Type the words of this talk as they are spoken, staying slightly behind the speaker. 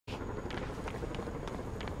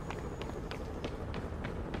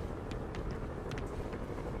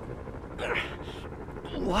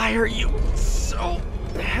Why are you so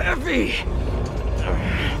heavy?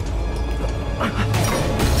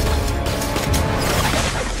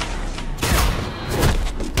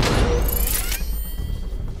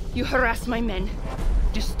 You harass my men,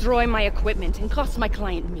 destroy my equipment, and cost my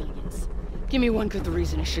client millions. Give me one good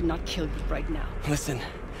reason I should not kill you right now. Listen,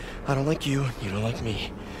 I don't like you, you don't like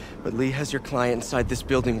me. But Lee has your client inside this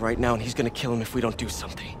building right now, and he's gonna kill him if we don't do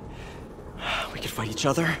something. We could fight each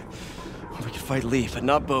other, or we could fight Lee, but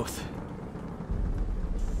not both.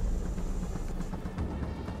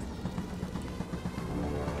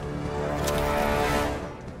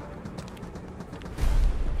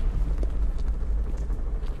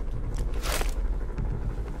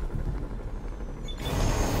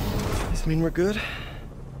 Does this mean we're good?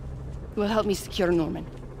 You will help me secure Norman.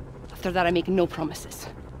 After that, I make no promises.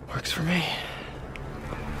 Works for me.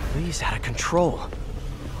 Lee's out of control.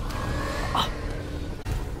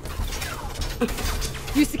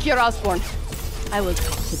 You secure Osborn. I will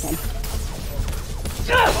talk to them.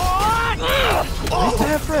 Nice to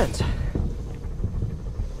have friends.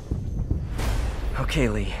 Okay,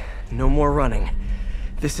 Lee. No more running.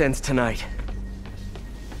 This ends tonight.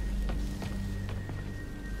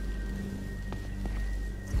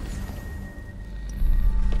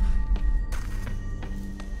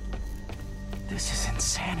 This is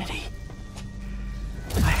insanity.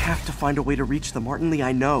 I have to find a way to reach the Martin Lee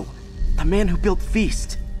I know. The man who built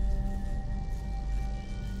Feast.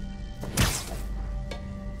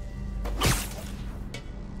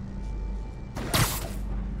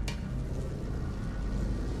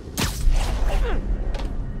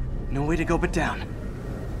 No way to go but down.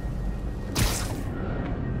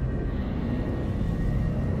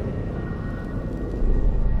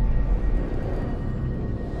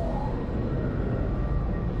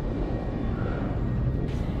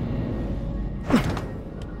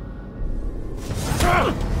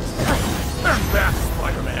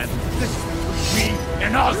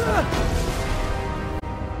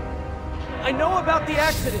 I know about the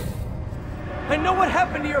accident. I know what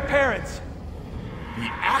happened to your parents. The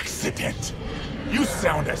accident? You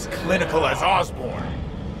sound as clinical as Osborn.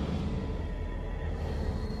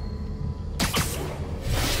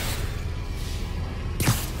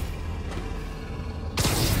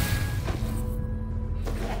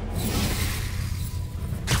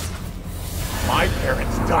 My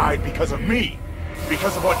parents died because of me.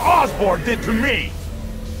 Because of what Osborn did to me.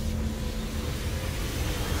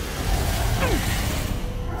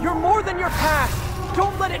 You're more than your past.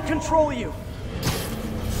 Don't let it control you.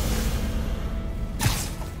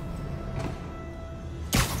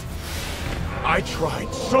 I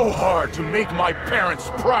tried so hard to make my parents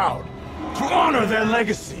proud, to honor their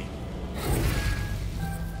legacy.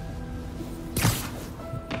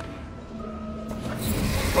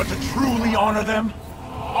 But to truly honor them,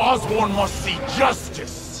 Osborn must see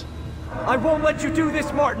justice. I won't let you do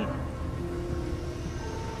this, Martin.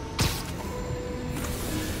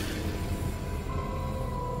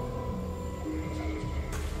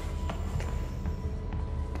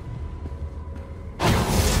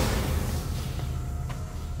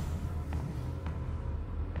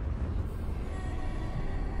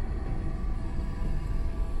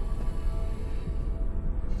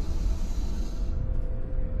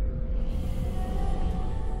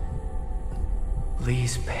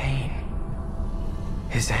 Lee's pain,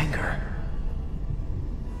 his anger,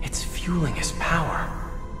 it's fueling his power.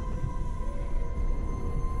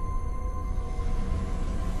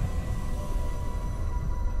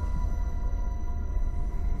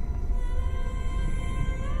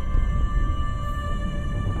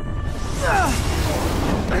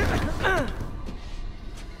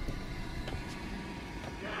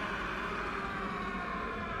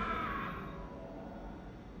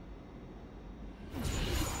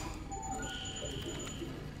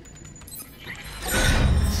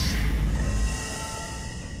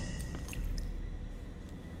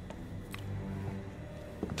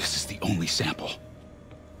 This is the only sample.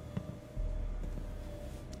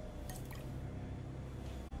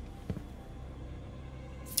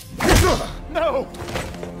 No!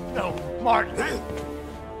 No, Martin!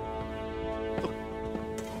 Look,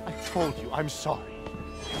 I told you I'm sorry.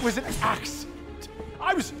 It was an accident.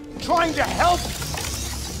 I was trying to help.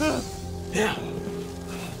 Yeah.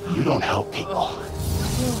 You don't help people.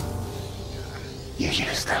 You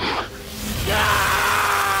use them.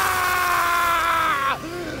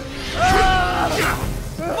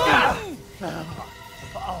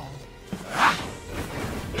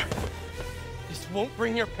 This won't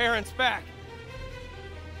bring your parents back.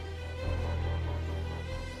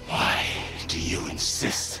 Why do you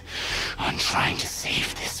insist on trying to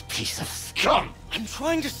save this piece of skin? Come! I'm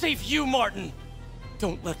trying to save you, Martin!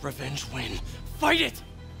 Don't let revenge win. Fight it!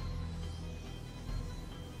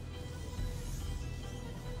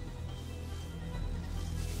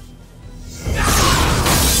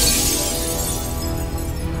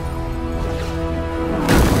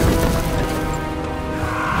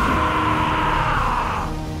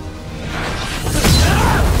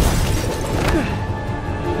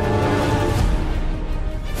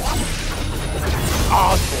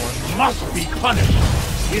 Osborn must be punished!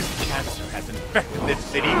 His cancer has infected this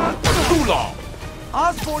city for too long!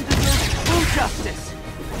 Osborn deserves true justice.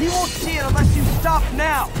 He won't see it unless you stop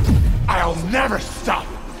now. I'll never stop!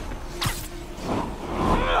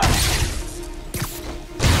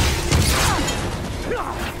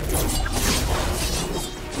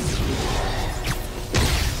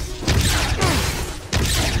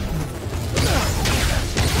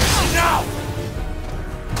 Now!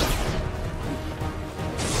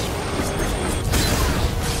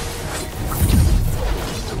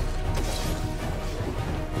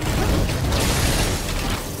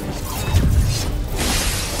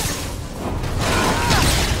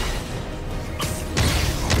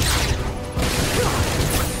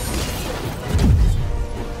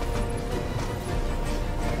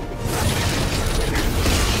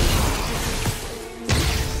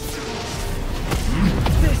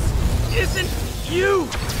 Isn't you!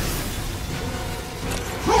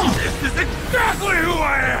 This is exactly who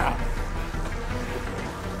I am!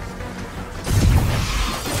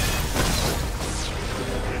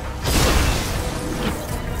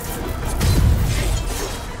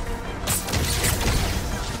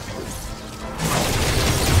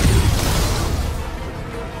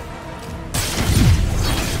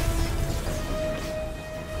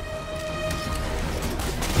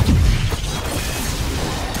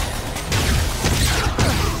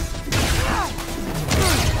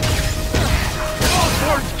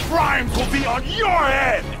 Osborn's crimes will be on your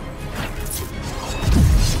head!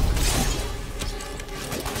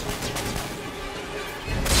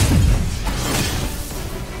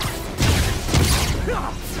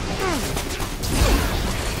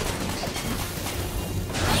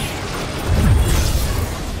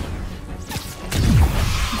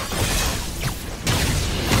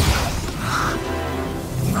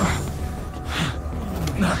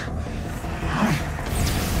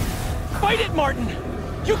 Fight it, Martin!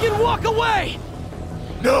 You can walk away!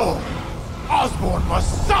 No! Osborn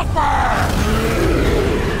must suffer!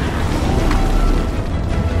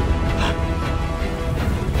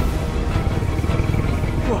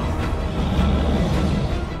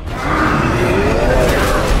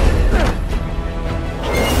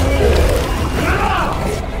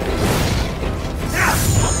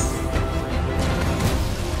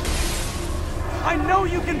 I know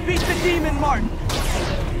you can beat the demon, Martin.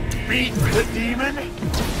 Beat the demon?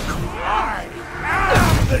 I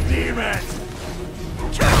am the demon!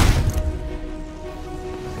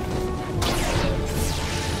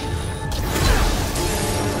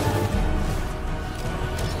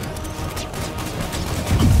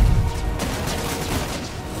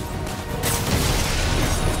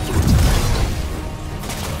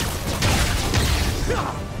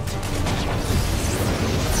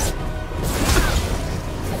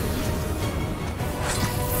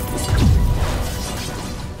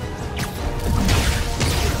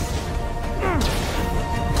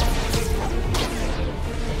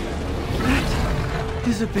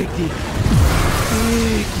 This is a big deal.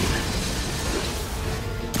 Big deal.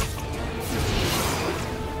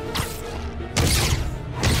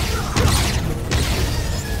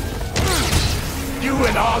 You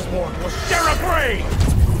and Osborn will share a grave!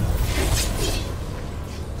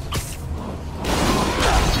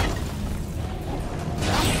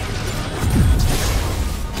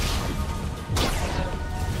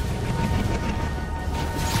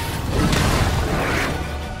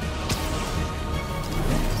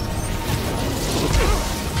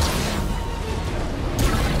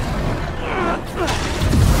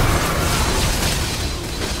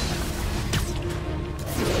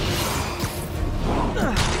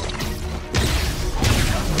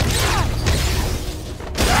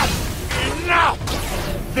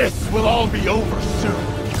 This will all be over soon.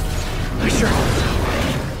 I sure hope so.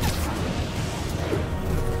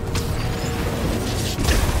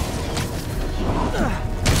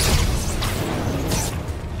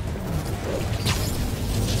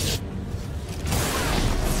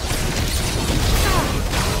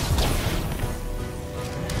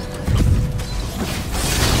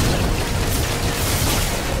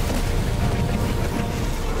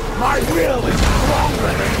 My will is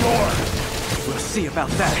stronger than yours. We'll see about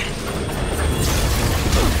that.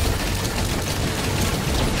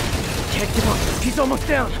 Picked him up. He's almost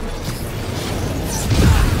down.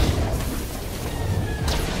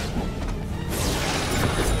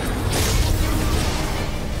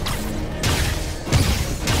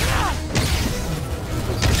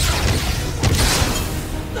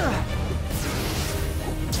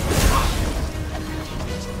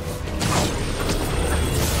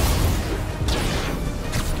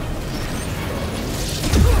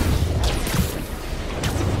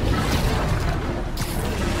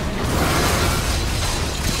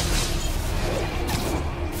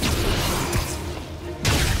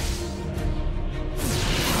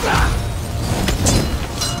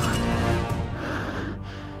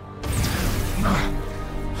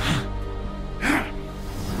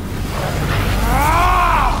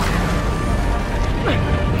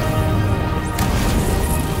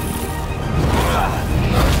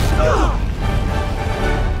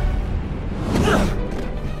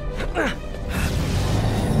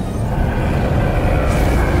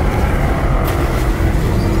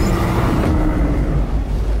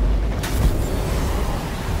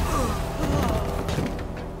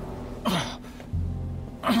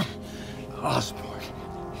 Osborn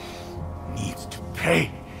needs to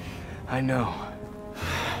pay. I know.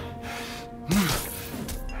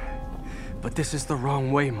 But this is the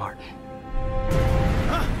wrong way, Martin.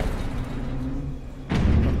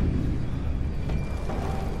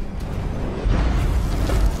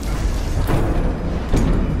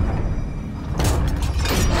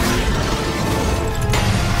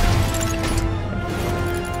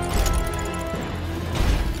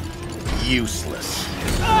 Useless.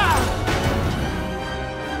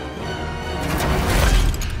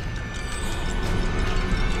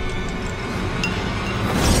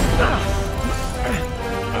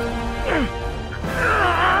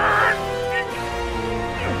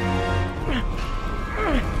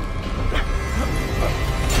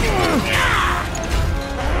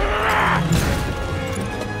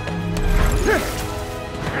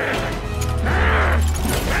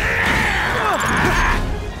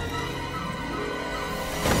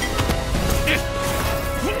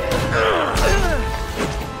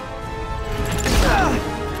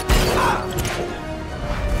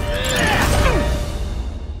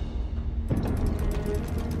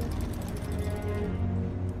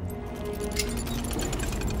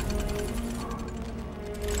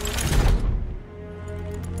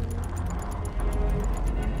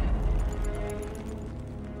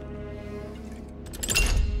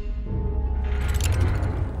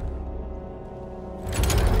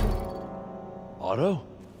 Otto?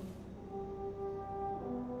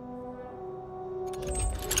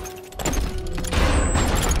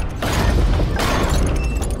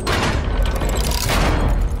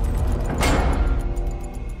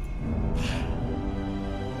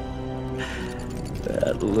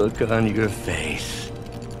 That look on your face.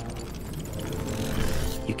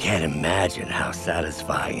 You can't imagine how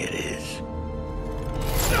satisfying it is.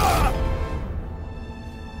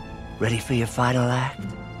 Ready for your final act?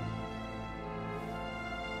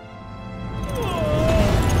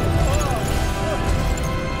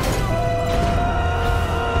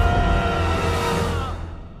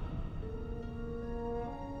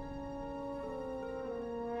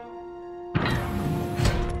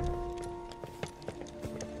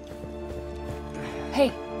 Hey.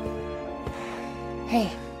 Hey.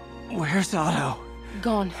 Where's Otto?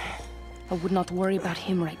 Gone. I would not worry about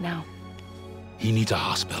him right now. He needs a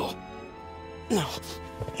hospital. No.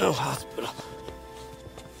 No hospital.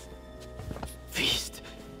 Feast.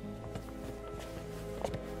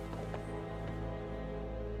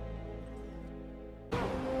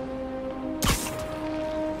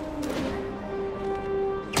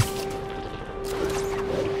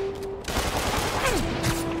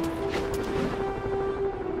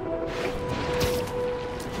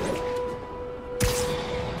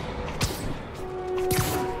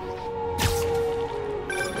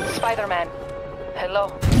 Spider-Man. Hello.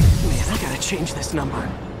 Man, I gotta change this number.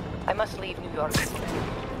 I must leave New York.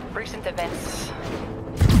 Recent events...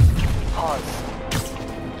 Pause.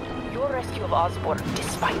 Your rescue of Osborn,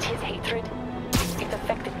 despite his hatred, it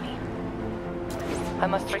affected me. I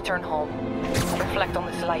must return home. Reflect on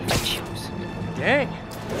this life I choose. Dang.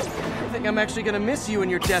 I think I'm actually gonna miss you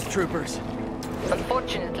and your death troopers.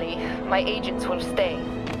 Unfortunately, my agents will stay.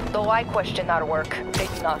 Though I question our work, they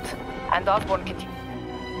do not. And Osborn continues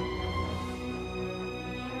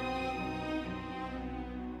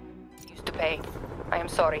to pay. I am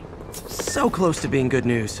sorry. So close to being good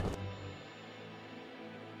news.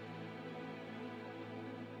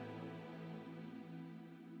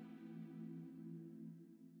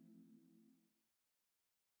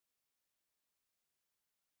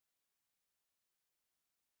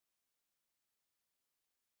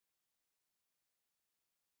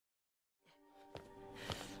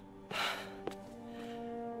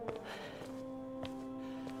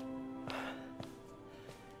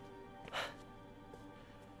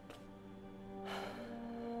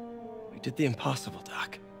 You did the impossible,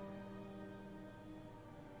 Doc.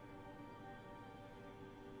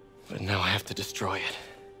 But now I have to destroy it.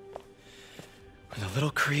 With a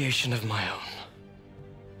little creation of my own.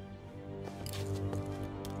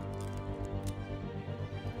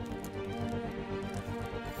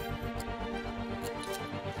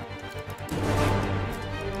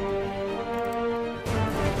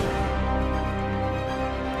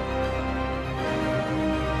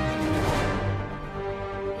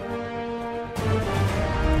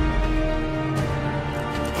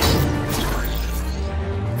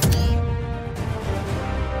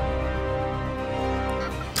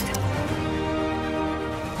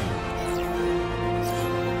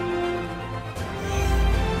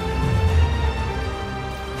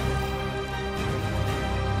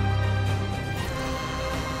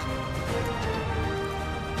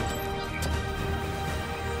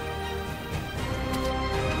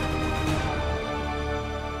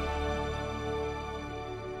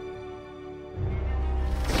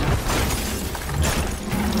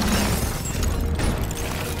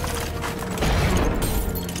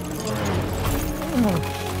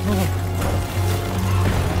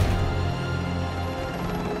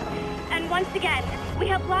 And once again, we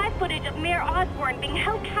have live footage of Mayor Osborn being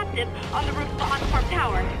held captive on the roof of Osborn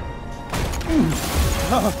Tower.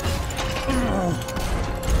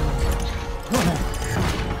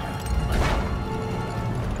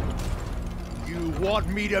 You want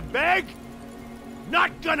me to beg?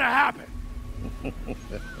 Not gonna happen!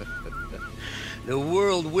 The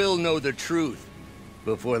world will know the truth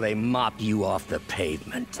before they mop you off the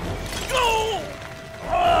pavement. Go!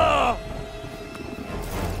 Ah!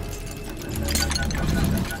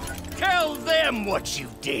 Tell them what you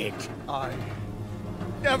did. I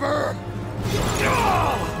never...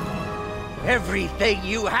 Ah! Everything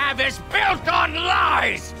you have is built on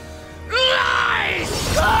lies! Lies!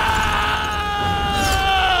 Ah!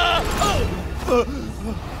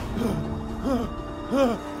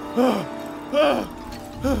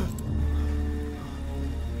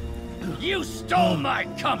 You stole my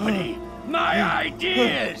company, my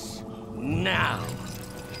ideas! Now,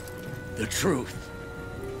 the truth.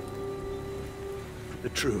 The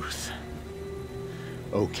truth.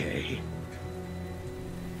 Okay.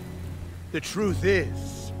 The truth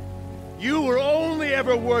is, you were only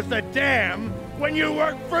ever worth a damn when you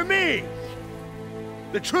worked for me!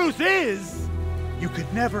 The truth is, you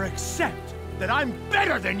could never accept that I'm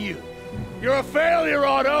better than you! You're a failure,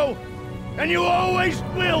 Otto! And you always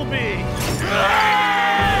will be!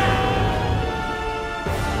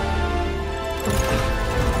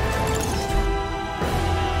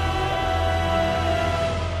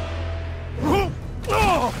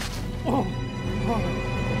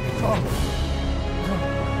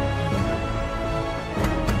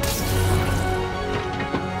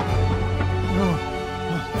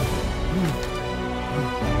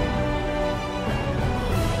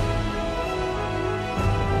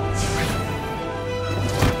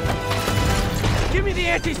 Give me the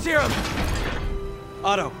anti-serum!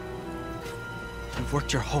 Otto, you've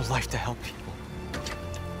worked your whole life to help people.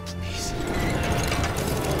 Please.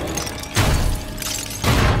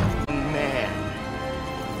 Man.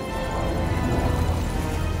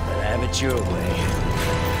 But have it your way.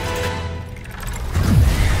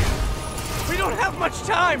 We don't have much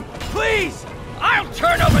time! Please! I'll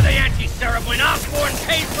turn over the anti-serum when Osborn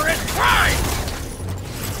pays for his crime!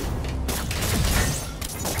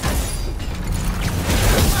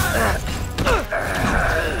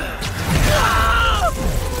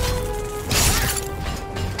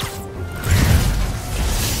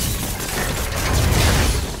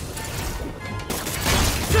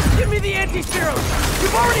 Just give me the anti-serum!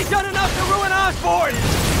 You've already done enough to ruin Osborn!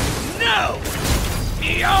 No!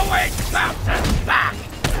 He always bounces back!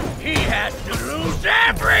 He has to lose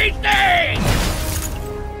everything!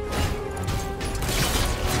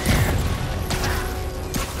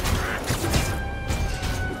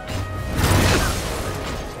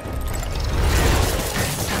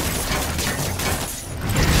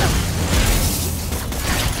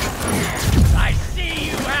 I see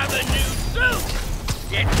you have a new suit!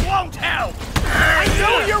 It won't help! I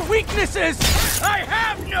know your weaknesses! I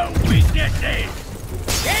have no weaknesses!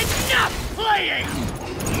 Enough playing!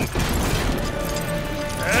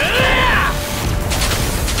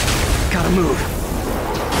 Gotta move.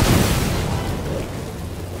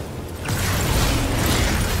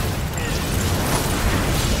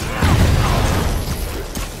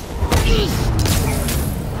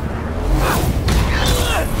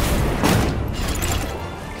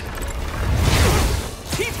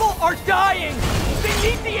 People are dying! They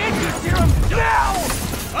need the anti-serum now!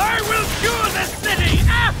 I will cure the city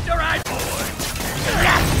after I...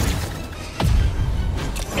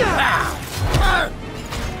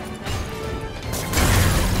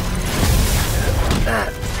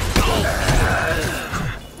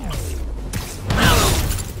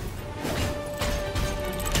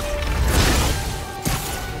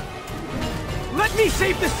 Let me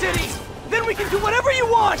save the city! Then we can do whatever you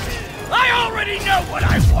want! I already know what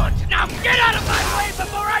I want! Now get out of my way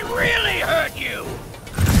before I really hurt you!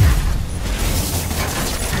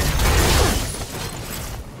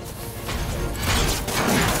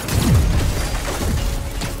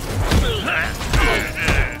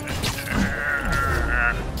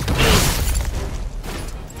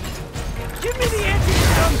 Give me the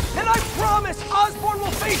antidote, and I promise Osborn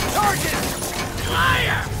will face charges!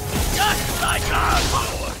 Liar! Just like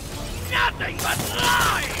Osborn! Nothing but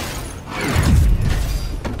lies!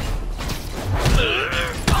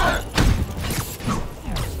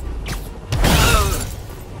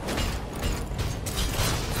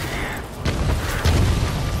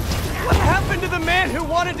 What happened to the man who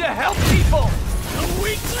wanted to help people? The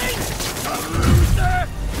weakling? The loser?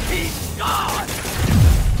 He's gone!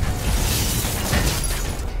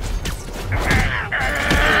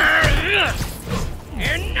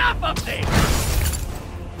 Enough of this!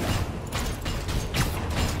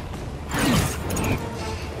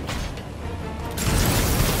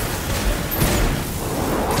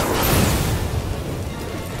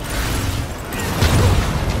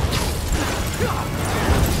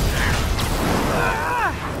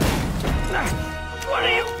 What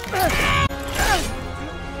are you...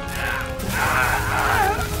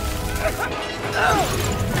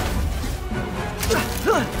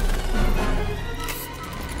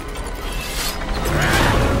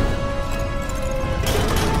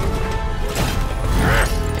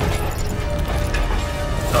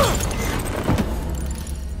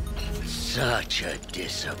 Such a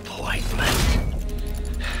disappointment.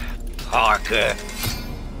 Parker.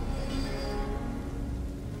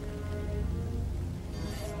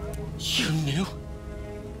 You knew?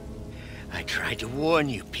 I tried to warn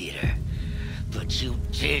you, Peter, but you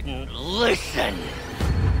didn't listen.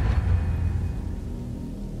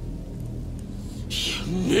 You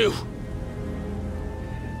knew?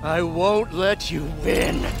 I won't let you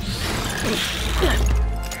win.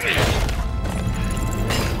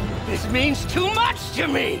 This means too much to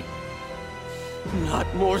me! Not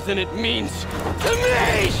more than it means to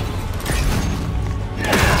me!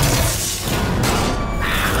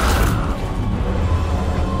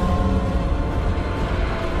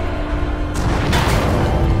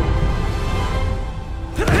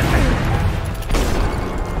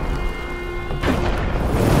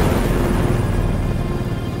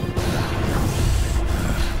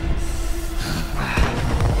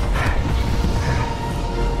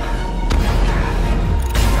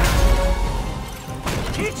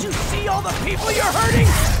 Can't you see all the people you're hurting?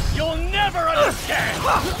 You'll never understand!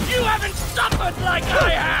 You haven't suffered like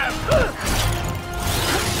I have!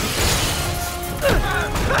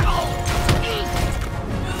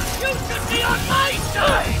 You should be on my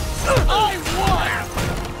side! I won!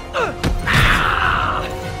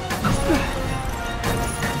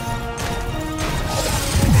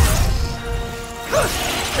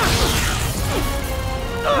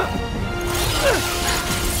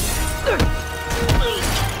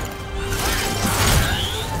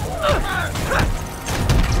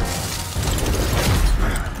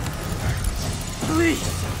 Please,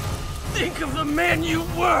 think of the man you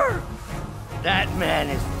were! That man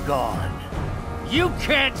is gone. You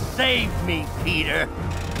can't save me, Peter.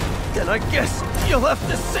 Then I guess you'll have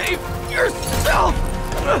to save yourself!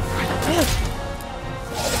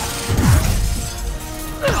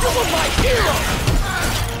 You were my hero!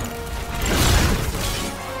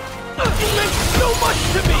 You meant so much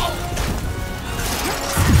to me!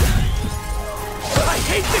 I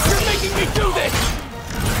hate that you're making me do this!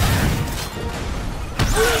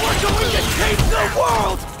 We were going to change the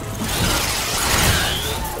world!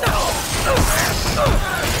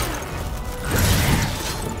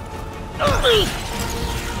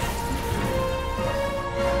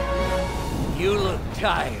 You look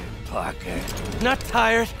tired, Parker. Not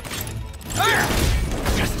tired.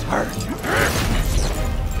 Just hurt.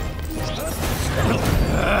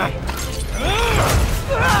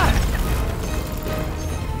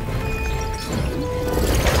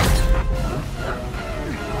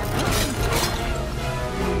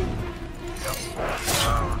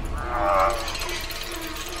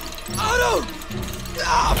 Otto!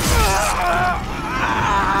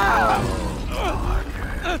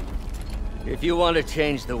 If you want to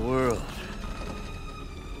change the world,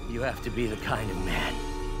 you have to be the kind of man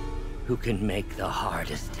who can make the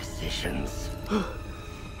hardest decisions.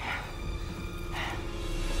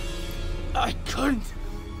 I couldn't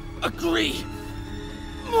agree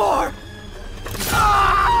more!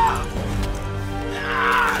 No!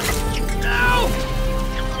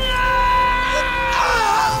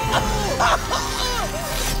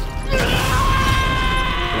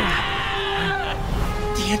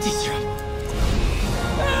 anti-serum.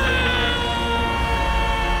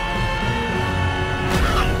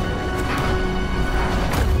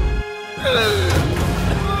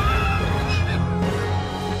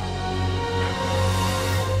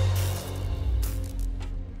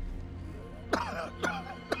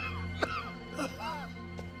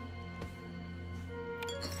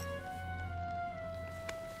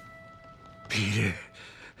 Peter,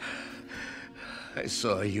 I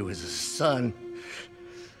saw you as a son.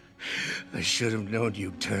 I should have known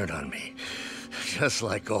you'd turn on me, just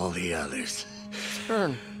like all the others.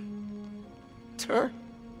 Turn.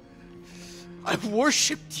 I've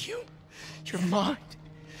worshipped you. Your mind,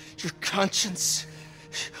 your conscience,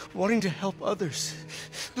 wanting to help others.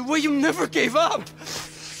 The way you never gave up.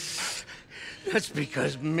 That's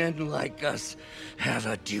because men like us have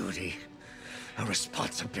a duty, a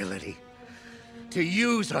responsibility, to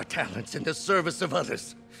use our talents in the service of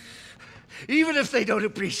others. Even if they don't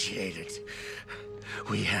appreciate it,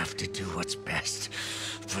 we have to do what's best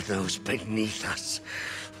for those beneath us,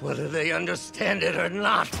 whether they understand it or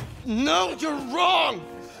not. No, you're wrong!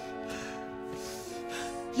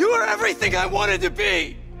 You are everything I wanted to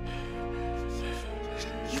be!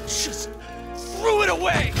 You just threw it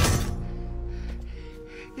away!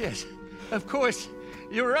 Yes, of course.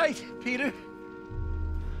 You're right, Peter.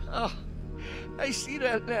 Oh, I see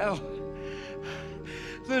that now.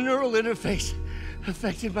 The neural interface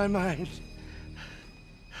affected my mind.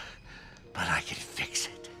 But I can fix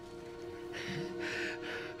it.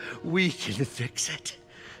 We can fix it.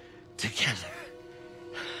 Together.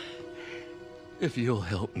 If you'll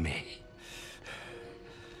help me.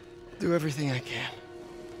 Do everything I can.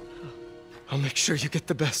 I'll make sure you get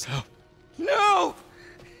the best help. No!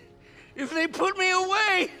 If they put me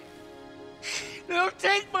away, they'll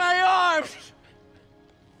take my arms.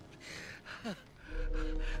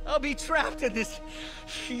 I'll be trapped in this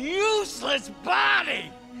useless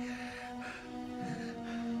body.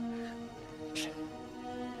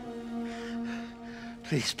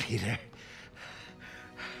 Please, Peter.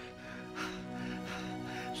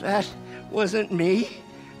 That wasn't me.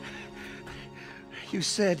 You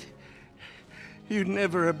said you'd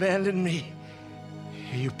never abandon me.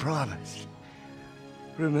 You promised.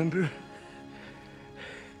 Remember?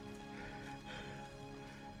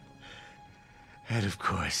 And of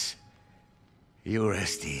course, you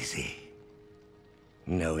rest easy,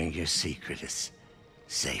 knowing your secret is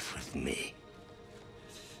safe with me.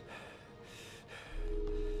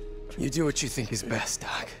 You do what you think is best,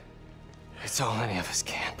 Doc. It's all any of us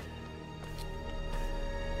can.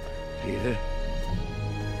 Peter?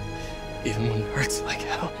 Even when it hurts like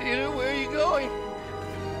hell. Peter, where are you going?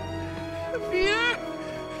 Peter?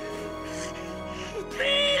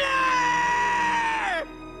 Peter!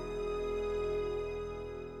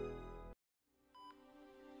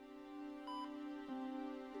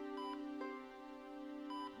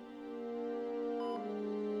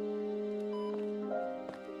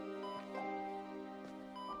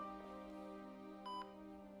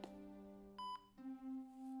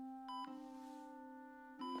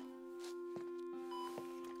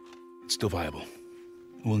 It's still viable.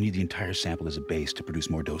 We'll need the entire sample as a base to produce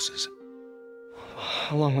more doses.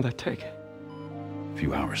 How long will that take? A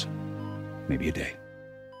few hours. Maybe a day.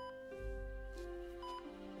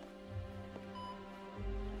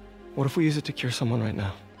 What if we use it to cure someone right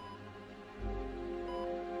now?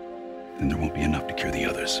 Then there won't be enough to cure the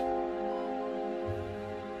others.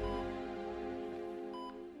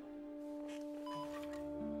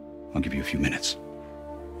 I'll give you a few minutes.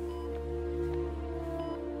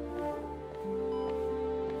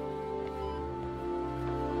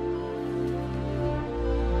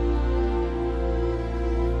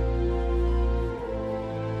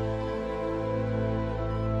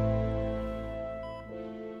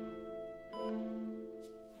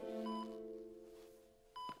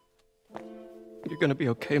 You're gonna be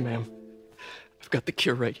okay, ma'am. I've got the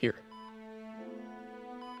cure right here.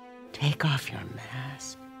 Take off your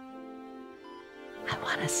mask. I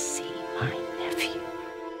want to see my nephew.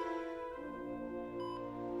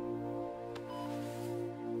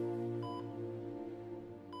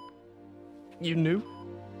 You knew?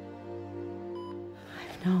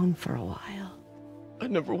 I've known for a while. I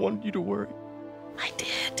never wanted you to worry. I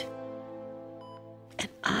did. And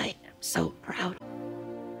I am so proud.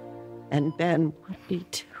 And Ben would be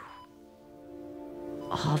too.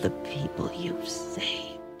 All the people you've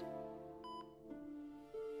saved.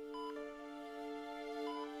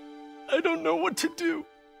 I don't know what to do.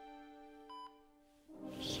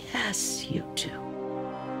 Yes, you do.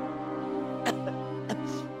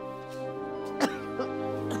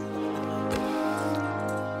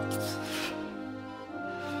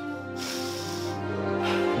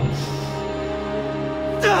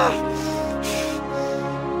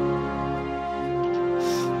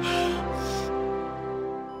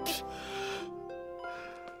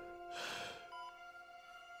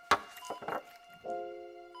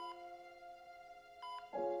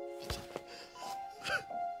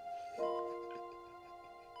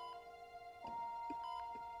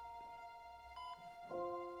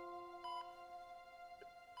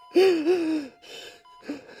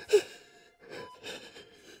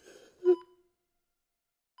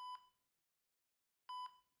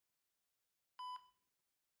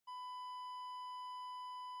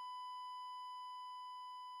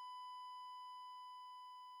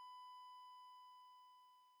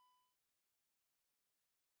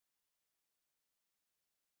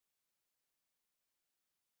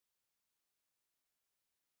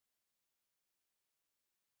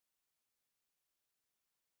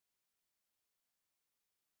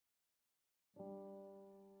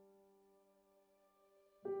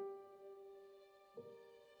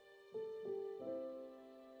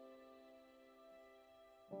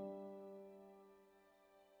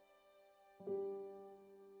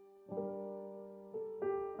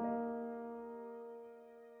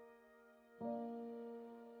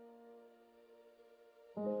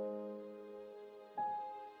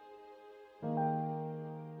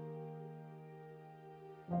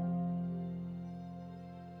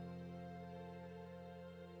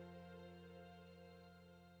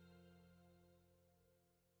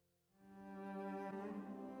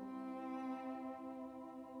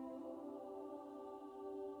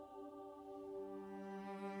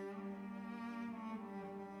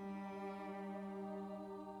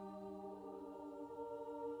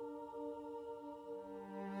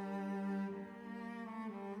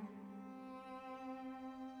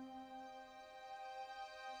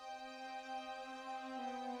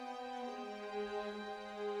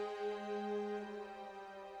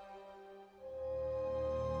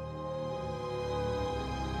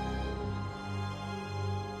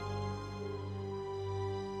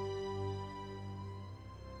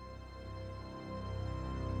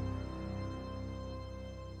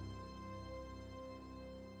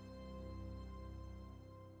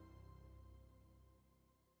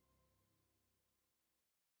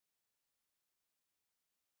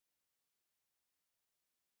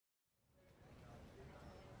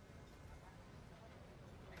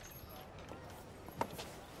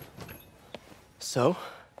 So?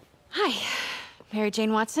 Hi, Mary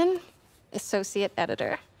Jane Watson, Associate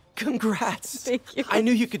Editor. Congrats! Thank you. I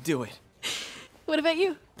knew you could do it. What about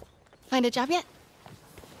you? Find a job yet?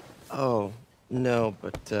 Oh, no,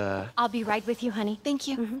 but, I'll be right with you, honey. Thank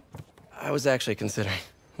you. I was actually considering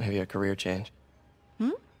maybe a career change. Hmm?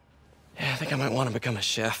 Yeah, I think I might want to become a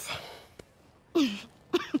chef. I'm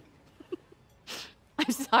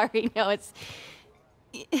sorry, no, it's...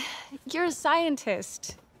 You're a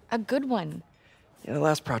scientist. A good one. Yeah, the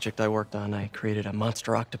last project I worked on, I created a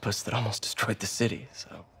monster octopus that almost destroyed the city,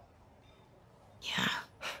 so... Yeah.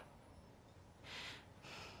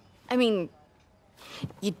 I mean,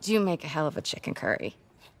 you do make a hell of a chicken curry.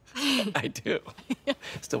 I do.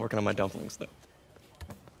 Still working on my dumplings, though.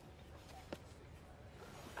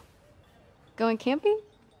 Going camping?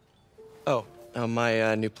 Oh,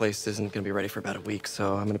 my new place isn't gonna be ready for about a week,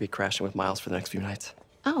 so I'm gonna be crashing with Miles for the next few nights.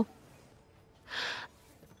 Oh.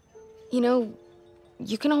 You know,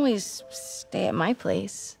 you can always stay at my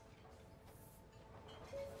place.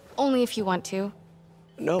 Only if you want to.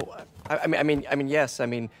 No, I mean, yes. I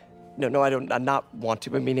mean, no, I don't. I not want to.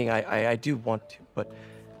 But meaning, I do want to, but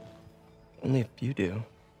only if you do.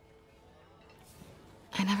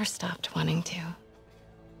 I never stopped wanting to.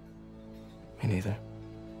 Me neither.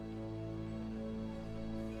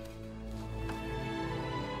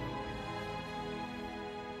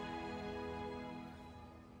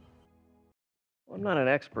 Well, I'm not an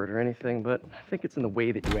expert or anything, but I think it's in the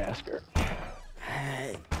way that you ask her.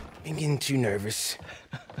 I'm getting too nervous.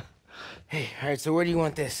 Hey, all right, so where do you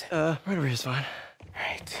want this? Right over here is fine. All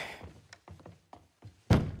right.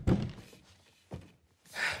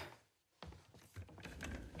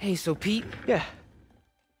 Hey, so Pete? Yeah.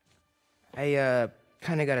 I,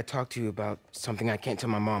 kinda gotta talk to you about something I can't tell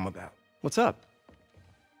my mom about. What's up?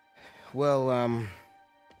 Well,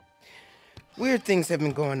 weird things have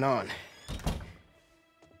been going on.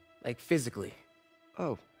 Like, physically.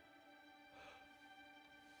 Oh.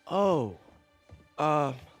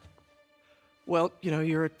 Well, you know,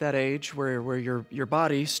 you're at that age where your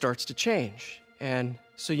body starts to change. And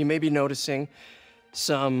so you may be noticing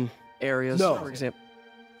some areas, No. for example.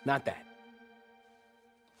 Not that.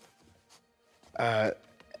 I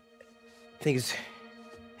think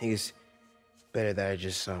it's better that I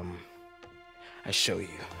just, I show you.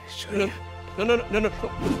 No.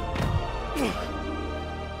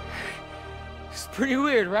 It's pretty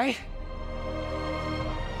weird, right?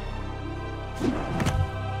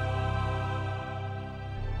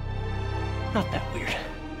 Not that weird.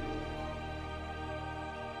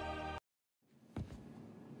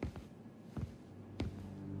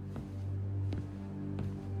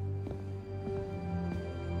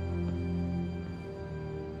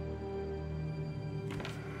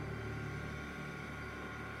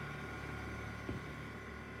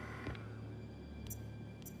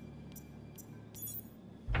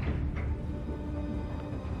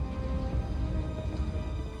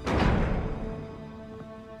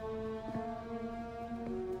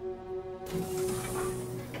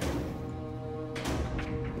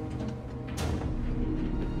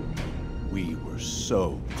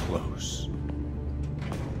 so close.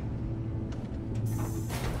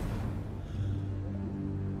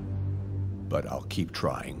 But I'll keep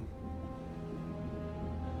trying.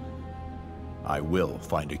 I will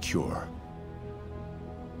find a cure.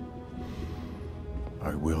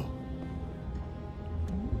 I will.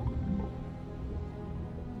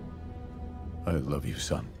 I love you,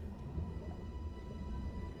 son.